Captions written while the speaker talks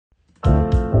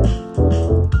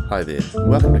Hi there, and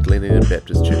welcome to Glen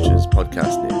Baptist Church's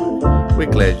podcast network.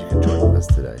 We're glad you can join with us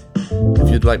today. If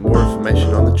you'd like more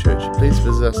information on the church, please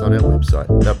visit us on our website,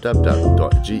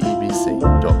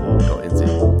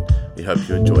 www.gebc.org.nz. We hope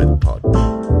you enjoy the pod.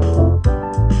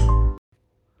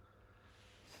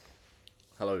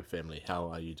 Hello family, how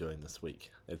are you doing this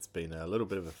week? It's been a little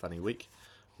bit of a funny week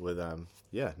with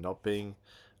not being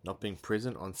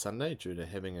present on Sunday due to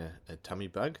having a tummy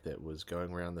bug that was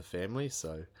going around the family.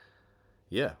 So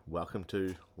yeah, welcome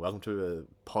to a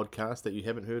podcast that you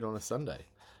haven't heard on a Sunday.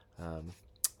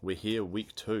 We're here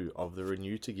week 2 of the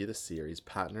Renew Together series,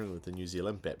 partnering with the New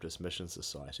Zealand Baptist Mission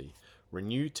Society.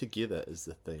 Renew Together is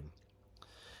the theme.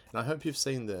 And I hope you've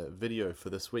seen the video for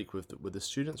this week with the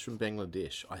students from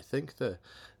Bangladesh. I think the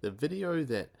video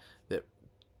that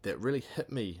really hit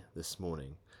me this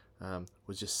morning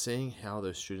was just seeing how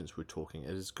those students were talking.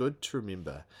 It is good to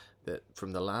remember that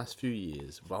from the last few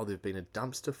years, while they've been a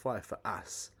dumpster fire for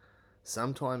us,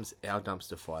 sometimes our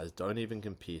dumpster fires don't even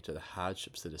compare to the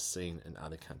hardships that are seen in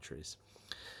other countries.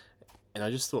 And I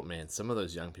just thought, man, some of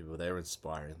those young people, they were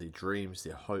inspiring. Their dreams,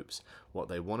 their hopes, what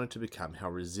they wanted to become,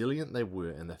 how resilient they were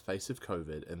in the face of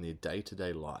COVID in their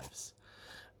day-to-day lives.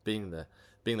 Being the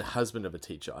husband of a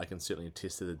teacher, I can certainly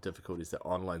attest to the difficulties that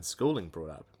online schooling brought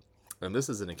up. And this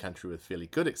is in a country with fairly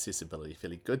good accessibility,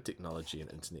 fairly good technology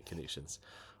and internet connections.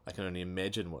 I can only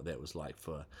imagine what that was like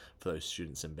for those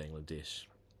students in Bangladesh.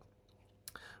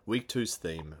 Week 2's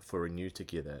theme for Renew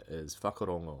Together is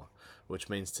Whakarongo, which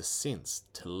means to sense,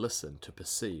 to listen, to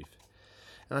perceive.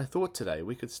 And I thought today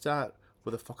we could start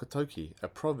with a whakatoki, a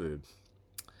proverb.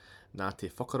 Nā te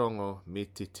whakarongo me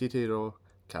te tirero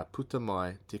ka puta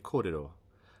mai te kōrero.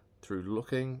 Through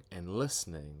looking and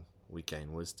listening, we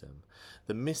gain wisdom.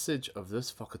 The message of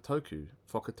this whakatoki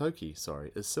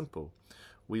is simple.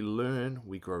 We learn,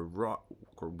 we grow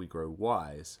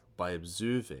wise by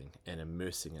observing and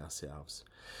immersing ourselves.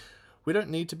 We don't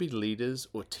need to be leaders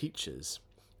or teachers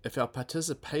if our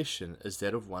participation is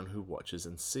that of one who watches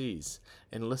and sees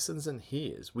and listens and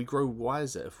hears. We grow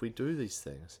wiser if we do these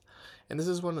things. And this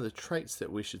is one of the traits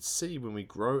that we should see when we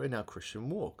grow in our Christian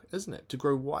walk, isn't it? To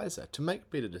grow wiser, to make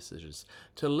better decisions,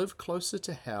 to live closer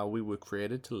to how we were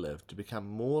created to live, to become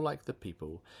more like the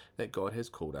people that God has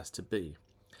called us to be.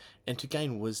 And to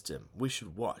gain wisdom, we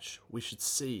should watch, we should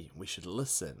see, we should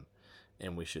listen,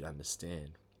 and we should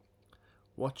understand.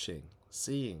 Watching,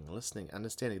 seeing, listening,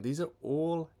 understanding, these are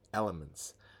all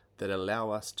elements that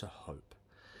allow us to hope.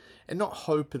 And not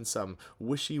hope in some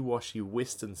wishy-washy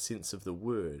Western sense of the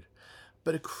word,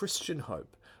 but a Christian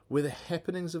hope, where the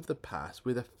happenings of the past,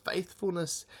 where the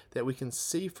faithfulness that we can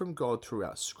see from God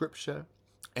throughout Scripture,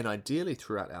 and ideally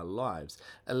throughout our lives,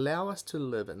 allow us to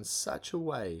live in such a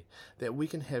way that we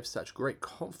can have such great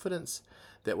confidence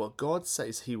that what God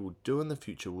says He will do in the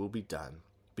future will be done,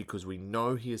 because we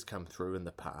know He has come through in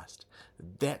the past.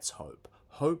 That's hope.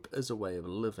 Hope is a way of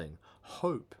living.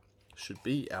 Hope should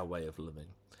be our way of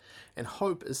living. And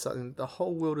hope is something the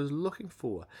whole world is looking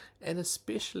for, and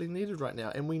especially needed right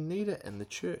now, and we need it in the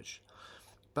church.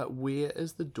 But where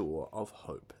is the door of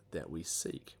hope that we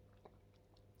seek?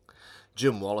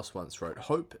 Jim Wallace once wrote,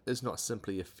 "Hope is not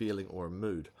simply a feeling or a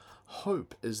mood.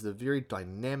 Hope is the very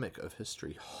dynamic of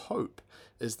history. Hope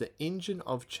is the engine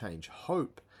of change.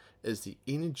 Hope is the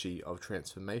energy of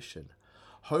transformation.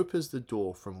 Hope is the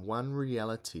door from one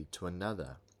reality to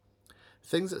another.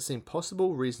 Things that seem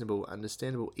possible, reasonable,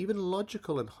 understandable, even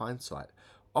logical in hindsight,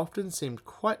 often seemed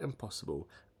quite impossible,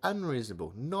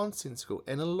 unreasonable, nonsensical,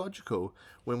 and illogical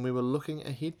when we were looking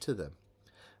ahead to them.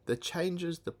 The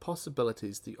changes, the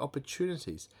possibilities, the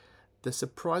opportunities, the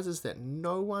surprises that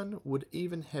no one would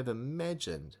even have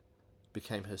imagined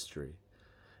became history.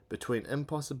 Between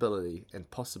impossibility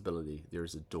and possibility, there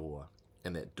is a door,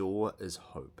 and that door is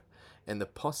hope. And the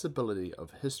possibility of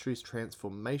history's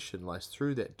transformation lies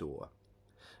through that door.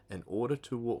 In order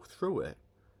to walk through it,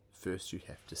 first you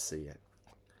have to see it."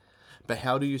 But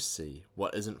how do you see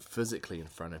what isn't physically in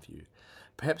front of you?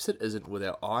 Perhaps it isn't with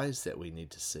our eyes that we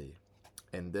need to see.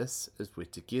 And this is where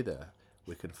together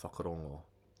we can whakarongo.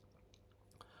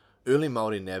 Early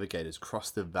Māori navigators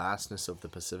crossed the vastness of the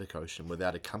Pacific Ocean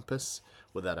without a compass,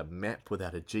 without a map,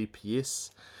 without a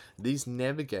GPS. These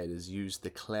navigators used the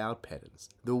cloud patterns,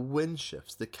 the wind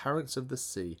shifts, the currents of the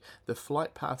sea, the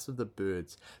flight paths of the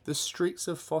birds, the streaks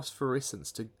of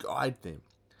phosphorescence to guide them.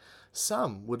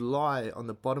 Some would lie on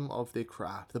the bottom of their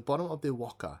craft, the bottom of their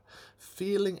waka,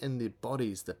 feeling in their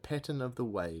bodies the pattern of the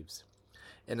waves.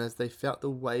 And as they felt the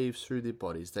waves through their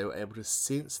bodies, they were able to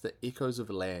sense the echoes of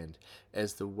land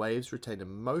as the waves retained a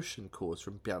motion caused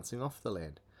from bouncing off the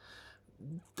land.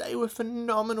 They were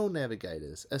phenomenal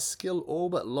navigators, a skill all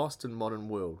but lost in modern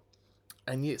world.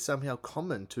 and yet somehow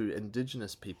common to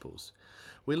indigenous peoples.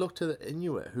 We look to the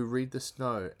Inuit who read the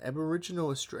snow, Aboriginal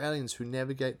Australians who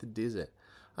navigate the desert.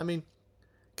 I mean,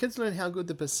 kids learn how good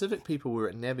the Pacific people were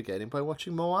at navigating by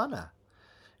watching Moana.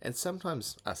 And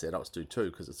sometimes us adults do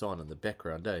too, because it's on in the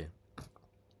background, eh?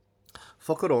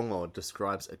 Whakarongo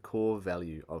describes a core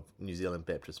value of New Zealand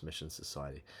Baptist Mission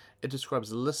Society. It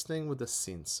describes listening with a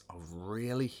sense of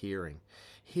really hearing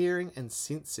and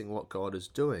sensing what God is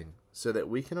doing so that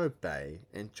we can obey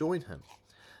and join Him,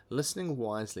 listening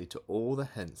wisely to all the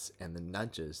hints and the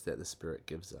nudges that the Spirit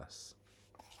gives us.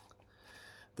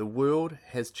 The world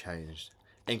has changed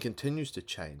and continues to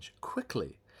change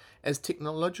quickly. As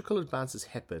technological advances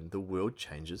happen, the world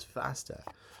changes faster.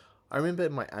 I remember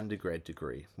in my undergrad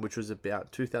degree, which was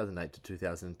about 2008 to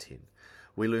 2010,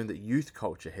 we learned that youth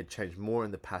culture had changed more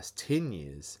in the past 10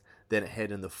 years than it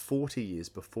had in the 40 years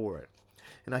before it.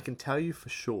 And I can tell you for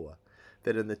sure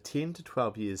that in the 10 to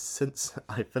 12 years since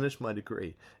I finished my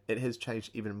degree, it has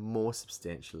changed even more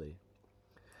substantially.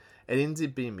 At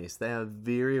NZBMS, they are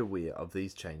very aware of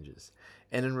these changes,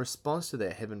 and in response to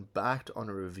that have embarked on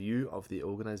a review of the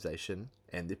organisation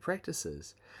and their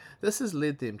practices. This has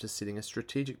led them to setting a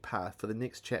strategic path for the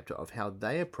next chapter of how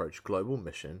they approach global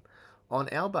mission on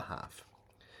our behalf.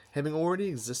 Having already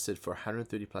existed for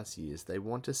 130 plus years, they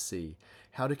want to see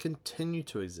how to continue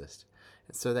to exist,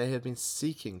 and so they have been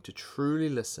seeking to truly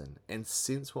listen and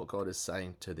sense what God is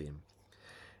saying to them.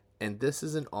 And this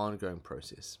is an ongoing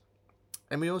process.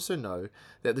 And we also know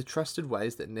that the trusted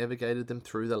ways that navigated them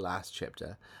through the last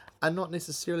chapter are not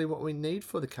necessarily what we need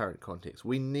for the current context.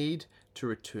 We need to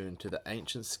return to the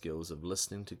ancient skills of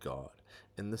listening to God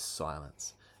in the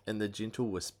silence, in the gentle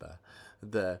whisper,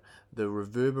 the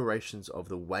reverberations of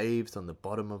the waves on the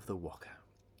bottom of the Waka.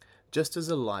 Just as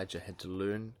Elijah had to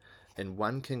learn in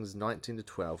 1 Kings 19 to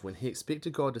 12 when he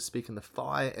expected God to speak in the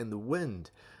fire and the wind,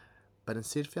 but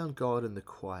instead found God in the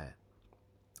quiet,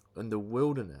 in the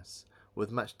wilderness. With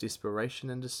much desperation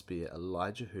and despair,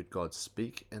 Elijah heard God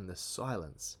speak in the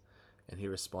silence, and he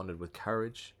responded with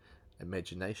courage,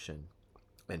 imagination,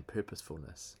 and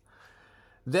purposefulness.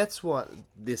 That's what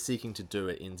they're seeking to do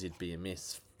at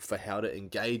NZBMS for how to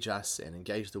engage us and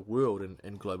engage the world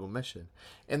in global mission.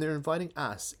 And they're inviting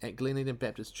us at Glen Eden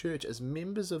Baptist Church as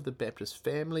members of the Baptist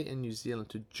family in New Zealand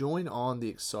to join on the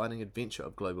exciting adventure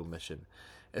of global mission,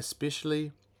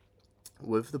 especially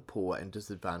with the poor and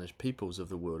disadvantaged peoples of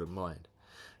the world in mind.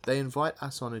 They invite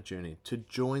us on a journey to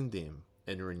join them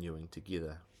in renewing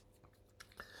together.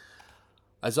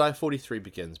 Isaiah 43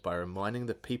 begins by reminding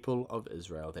the people of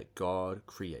Israel that God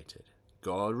created,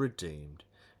 God redeemed,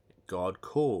 God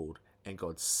called, and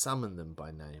God summoned them by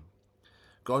name.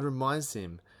 God reminds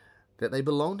them that they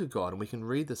belong to God, and we can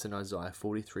read this in Isaiah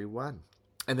 43:1.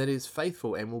 And that He is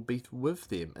faithful and will be with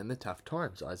them in the tough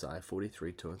times, Isaiah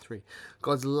 43:2 and 3.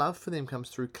 God's love for them comes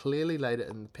through clearly later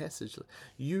in the passage.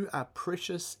 You are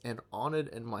precious and honored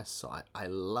in my sight. I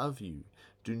love you.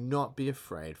 Do not be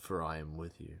afraid, for I am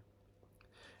with you.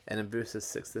 And in verses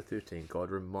 6 to 13, God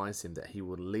reminds them that He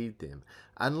will lead them,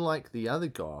 unlike the other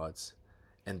gods,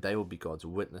 and they will be God's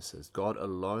witnesses. God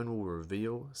alone will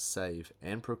reveal, save,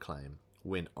 and proclaim.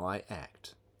 When I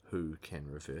act, who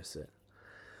can reverse it?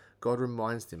 God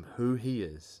reminds them who He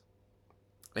is.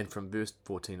 And from verse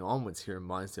 14 onwards, He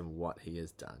reminds them what He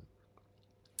has done.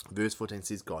 Verse 14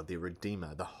 says, God, their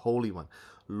Redeemer, the Holy One,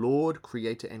 Lord,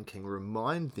 Creator, and King,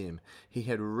 remind them He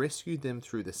had rescued them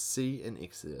through the sea in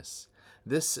Exodus.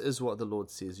 This is what the Lord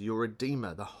says, your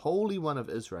Redeemer, the Holy One of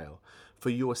Israel.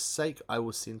 For your sake I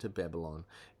will send to Babylon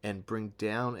and bring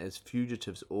down as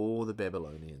fugitives all the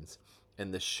Babylonians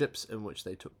and the ships in which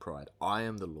they took pride. I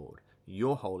am the Lord,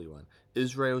 your Holy One,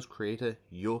 Israel's Creator,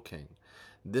 your King.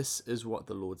 This is what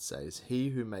the Lord says, He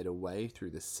who made a way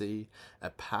through the sea, a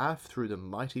path through the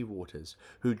mighty waters,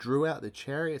 who drew out the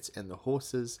chariots and the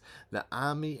horses, the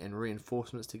army and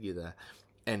reinforcements together,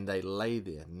 and they lay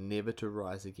there, never to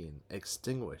rise again,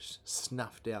 extinguished,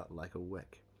 snuffed out like a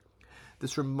wick.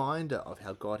 This reminder of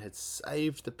how God had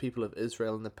saved the people of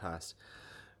Israel in the past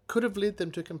could have led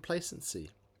them to complacency,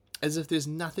 as if there's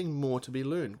nothing more to be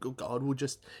learned. He'll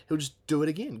just do it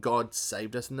again. God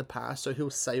saved us in the past, so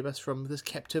He'll save us from this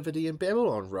captivity in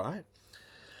Babylon, right?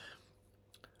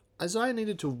 Isaiah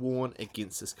needed to warn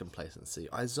against this complacency.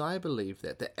 Isaiah believed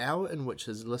that the hour in which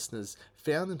his listeners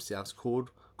found themselves called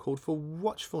for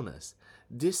watchfulness.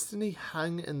 Destiny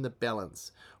hung in the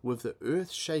balance with the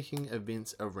earth-shaking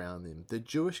events around them. The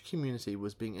Jewish community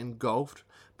was being engulfed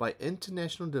by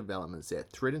international developments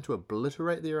that threatened to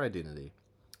obliterate their identity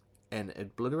and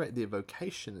obliterate their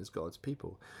vocation as God's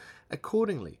people.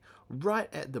 Accordingly, right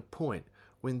at the point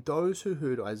when those who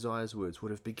heard Isaiah's words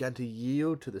would have begun to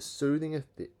yield to the soothing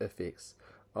effects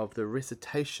of the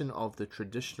recitation of the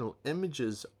traditional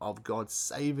images of God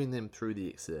saving them through the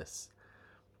Exodus,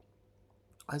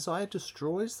 Isaiah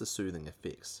destroys the soothing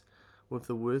effects with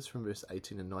the words from verse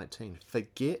 18 and 19.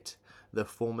 Forget the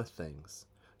former things.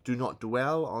 Do not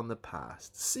dwell on the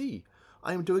past. See,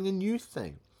 I am doing a new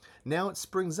thing. Now it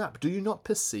springs up. Do you not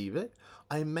perceive it?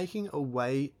 I am making a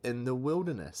way in the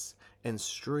wilderness and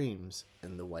streams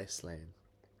in the wasteland.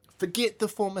 Forget the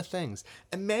former things.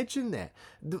 Imagine that.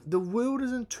 The world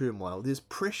is in turmoil. There's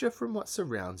pressure from what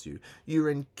surrounds you. You're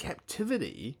in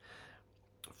captivity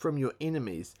from your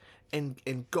enemies.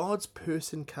 And God's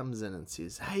person comes in and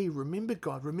says, hey, remember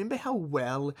God. Remember how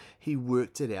well he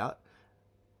worked it out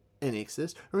in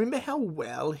Exodus. Remember how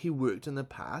well he worked in the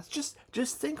past.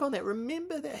 Just think on that.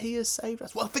 Remember that he has saved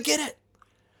us. Well, forget it.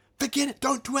 Forget it.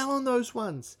 Don't dwell on those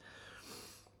ones.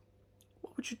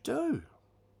 What would you do?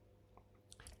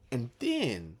 And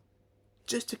then,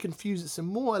 just to confuse it some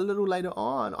more, a little later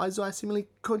on, Isaiah seemingly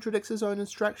contradicts his own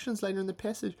instructions later in the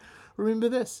passage. Remember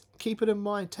this. Keep it in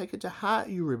mind. Take it to heart,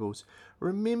 you rebels.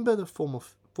 Remember the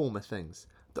former things,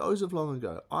 those of long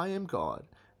ago. I am God.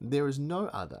 There is no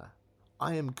other.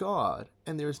 I am God,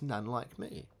 and there is none like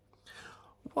me.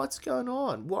 What's going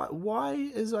on? Why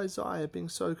is Isaiah being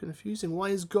so confusing? Why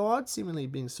is God seemingly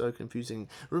being so confusing?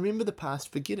 Remember the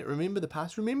past. Forget it. Remember the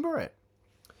past. Remember it.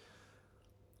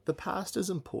 The past is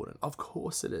important. Of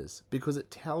course it is, because it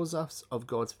tells us of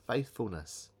God's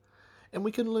faithfulness. And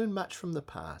we can learn much from the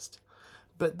past.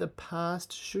 But the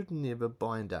past should never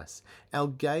bind us. Our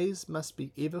gaze must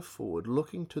be ever forward,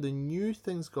 looking to the new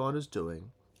things God is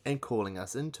doing and calling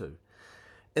us into.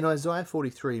 In Isaiah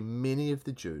 43, many of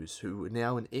the Jews who were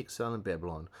now in exile in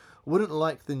Babylon wouldn't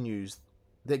like the news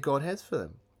that God has for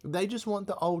them. They just want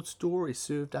the old story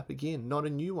served up again, not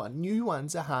a new one. New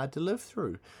ones are hard to live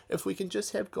through. If we can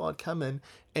just have God come in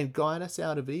and guide us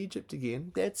out of Egypt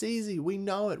again, that's easy. We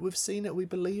know it. We've seen it. We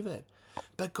believe it.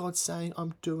 But God's saying,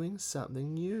 I'm doing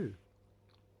something new.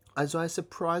 Isaiah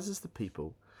surprises the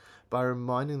people by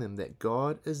reminding them that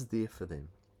God is there for them.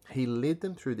 He led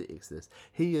them through the Exodus.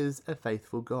 He is a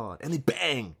faithful God. And then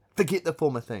bang! Forget the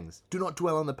former things. Do not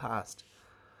dwell on the past.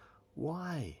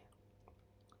 Why?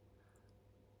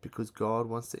 Because God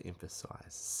wants to emphasize,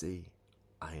 see,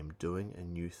 I am doing a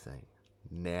new thing.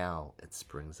 Now it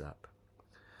springs up.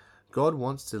 God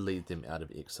wants to lead them out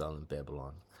of exile in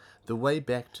Babylon. The way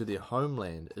back to their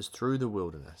homeland is through the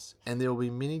wilderness, and there will be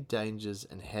many dangers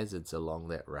and hazards along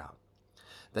that route.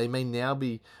 They may now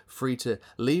be free to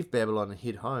leave Babylon and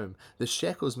head home. The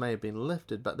shackles may have been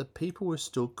lifted, but the people were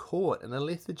still caught in a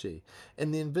lethargy,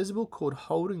 and the invisible cord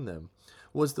holding them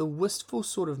was the wistful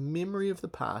sort of memory of the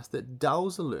past that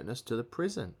dulls alertness to the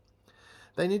present.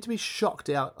 They need to be shocked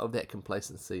out of that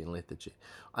complacency and lethargy.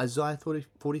 Isaiah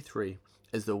 43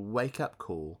 is the wake-up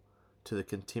call to the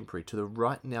contemporary, to the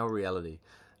right now reality,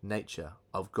 nature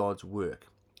of God's work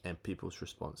and people's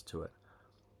response to it.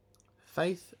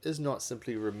 Faith is not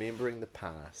simply remembering the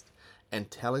past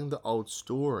and telling the old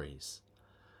stories,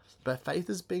 but faith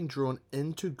is being drawn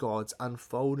into God's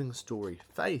unfolding story.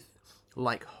 Faith,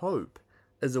 like hope,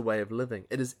 is a way of living.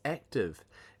 It is active,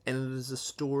 and it is a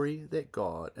story that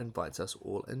God invites us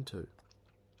all into.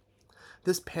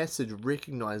 This passage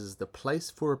recognizes the place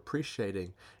for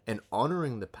appreciating and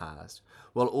honoring the past,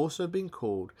 while also being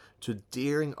called to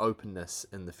daring openness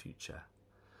in the future.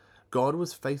 God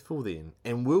was faithful then,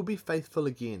 and will be faithful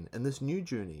again in this new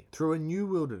journey, through a new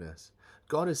wilderness.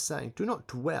 God is saying, do not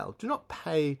dwell, do not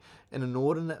pay an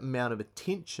inordinate amount of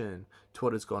attention to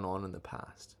what has gone on in the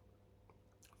past.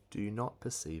 Do you not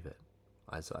perceive it?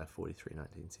 Isaiah 43:19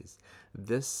 says.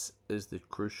 This is the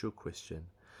crucial question.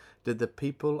 Did the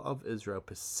people of Israel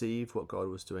perceive what God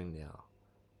was doing now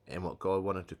and what God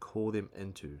wanted to call them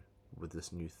into with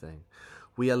this new thing?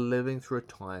 We are living through a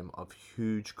time of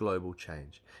huge global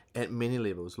change at many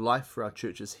levels. Life for our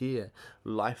churches here,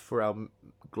 life for our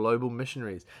global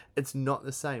missionaries. It's not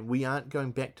the same. We aren't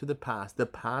going back to the past. The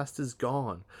past is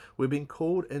gone. We're being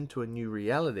called into a new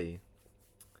reality.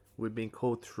 We're being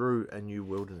called through a new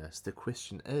wilderness. The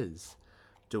question is,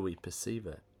 do we perceive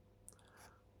it?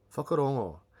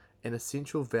 Whakarongo, an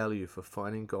essential value for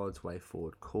finding God's way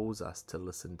forward, calls us to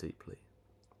listen deeply.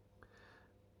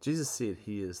 Jesus said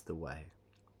he is the way.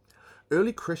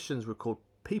 Early Christians were called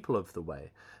people of the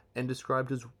way and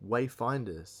described as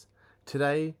wayfinders.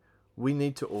 Today, we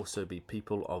need to also be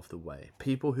people of the way,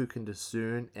 people who can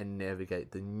discern and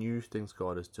navigate the new things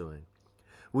God is doing.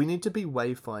 We need to be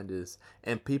wayfinders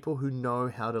and people who know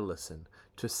how to listen,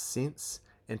 to sense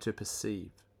and to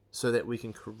perceive, so that we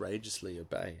can courageously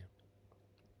obey.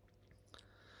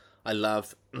 I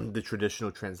love the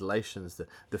traditional translations.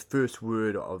 The first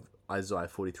word of Isaiah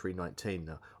 43:19.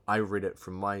 Now, I read it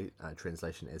from my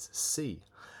translation as see.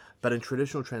 But in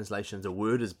traditional translations, the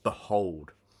word is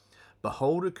behold.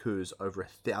 Behold occurs over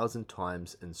 1,000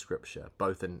 times in Scripture,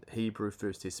 both in Hebrew,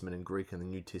 First Testament, and Greek in the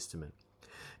New Testament.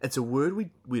 It's a word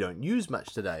we don't use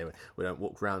much today. We don't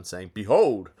walk around saying,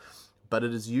 behold. But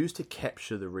it is used to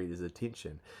capture the reader's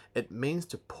attention. It means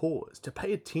to pause, to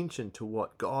pay attention to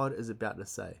what God is about to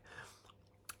say.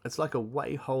 It's like a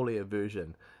way holier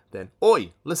version than,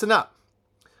 oi, listen up.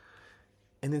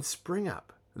 And then spring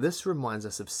up. This reminds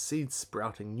us of seeds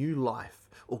sprouting new life,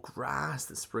 or grass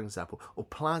that springs up, or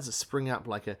plants that spring up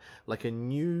like a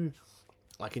new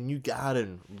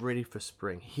garden ready for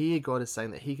spring. Here God is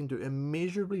saying that he can do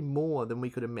immeasurably more than we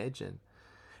could imagine.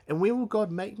 And where will God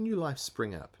make new life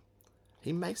spring up?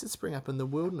 He makes it spring up in the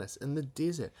wilderness, in the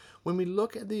desert. When we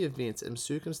look at the events and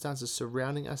circumstances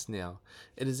surrounding us now,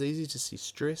 it is easy to see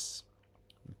stress,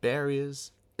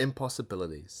 barriers,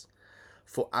 impossibilities.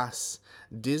 For us,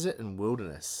 desert and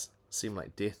wilderness seem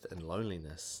like death and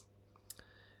loneliness.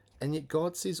 And yet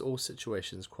God sees all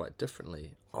situations quite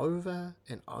differently. Over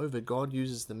and over, God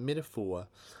uses the metaphor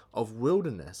of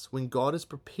wilderness when God is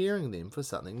preparing them for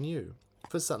something new,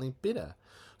 for something better.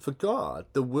 For God,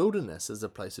 the wilderness is a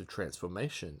place of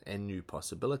transformation and new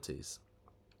possibilities.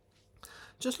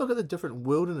 Just look at the different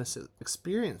wilderness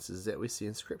experiences that we see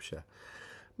in Scripture.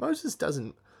 Moses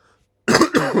doesn't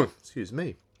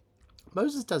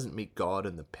Moses doesn't meet God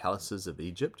in the palaces of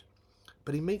Egypt,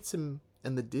 but he meets him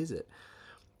in the desert.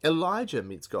 Elijah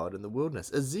meets God in the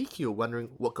wilderness. Ezekiel, wondering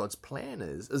what God's plan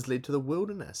is led to the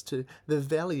wilderness, to the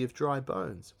valley of dry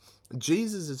bones.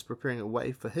 Jesus is preparing a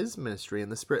way for his ministry,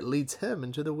 and the Spirit leads him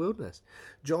into the wilderness.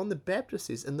 John the Baptist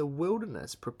says, in the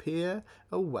wilderness, prepare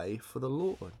a way for the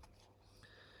Lord.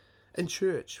 In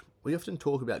church, we often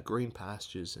talk about green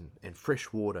pastures and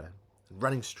fresh water and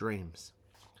running streams,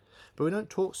 but we don't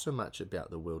talk so much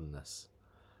about the wilderness.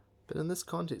 But in this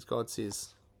context, God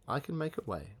says, I can make a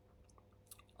way.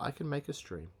 I can make a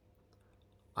stream.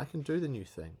 I can do the new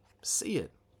thing. See it.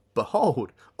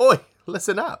 Behold. Oi,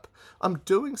 listen up. I'm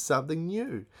doing something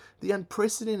new. The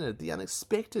unprecedented, the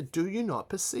unexpected. Do you not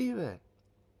perceive it?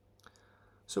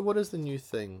 So what is the new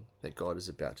thing that God is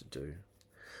about to do?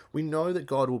 We know that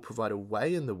God will provide a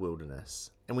way in the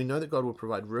wilderness, and we know that God will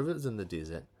provide rivers in the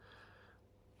desert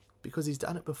because he's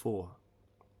done it before.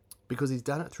 Because he's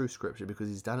done it through Scripture, because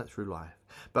he's done it through life.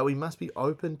 But we must be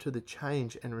open to the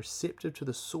change and receptive to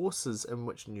the sources in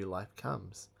which new life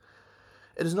comes.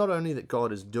 It is not only that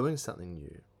God is doing something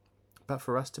new, but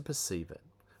for us to perceive it,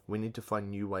 we need to find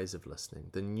new ways of listening.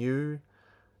 The new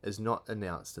is not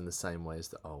announced in the same way as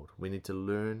the old. We need to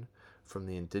learn from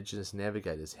the indigenous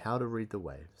navigators how to read the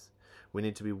waves. We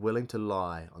need to be willing to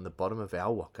lie on the bottom of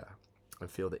our waka and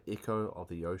feel the echo of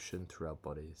the ocean through our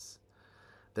bodies.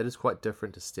 That is quite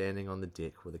different to standing on the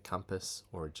deck with a compass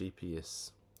or a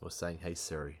GPS or saying, hey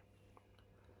Siri.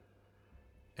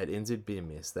 At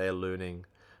NZBMS, they are learning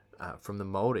from the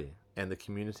Māori and the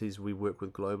communities we work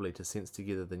with globally to sense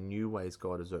together the new ways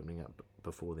God is opening up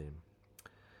before them.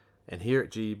 And here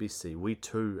at GEBC, we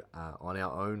too are on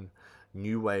our own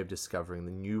new way of discovering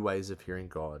the new ways of hearing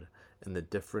God and the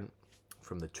different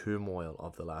from the turmoil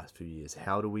of the last few years.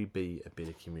 How do we be a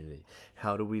better community?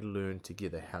 How do we learn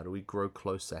together? How do we grow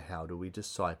closer? How do we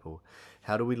disciple?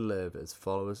 How do we live as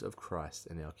followers of Christ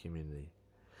in our community?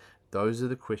 Those are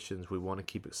the questions we want to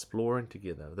keep exploring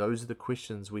together. Those are the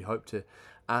questions we hope to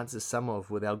answer some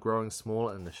of with our Growing Small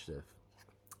initiative.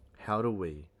 How do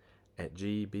we at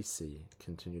GEBC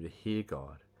continue to hear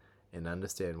God and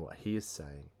understand what he is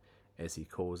saying as he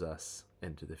calls us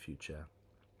into the future?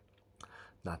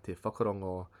 Nā te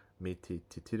Whakarongo me te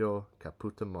titiro ka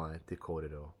puta mai te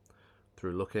kōrero.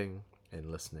 Through looking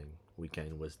and listening, we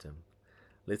gain wisdom.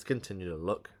 Let's continue to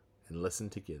look and listen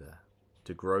together,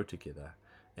 to grow together,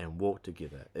 and walk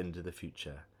together into the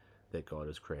future that God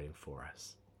is creating for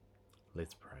us.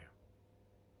 Let's pray.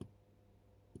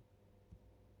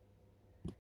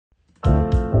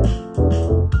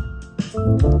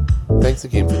 Thanks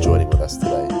again for joining with us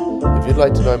today. If you'd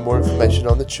like to know more information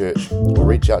on the church or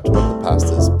reach out to one of the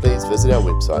pastors, please visit our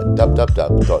website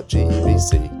www.gebc.org.nz.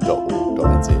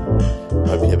 I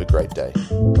hope you have a great day.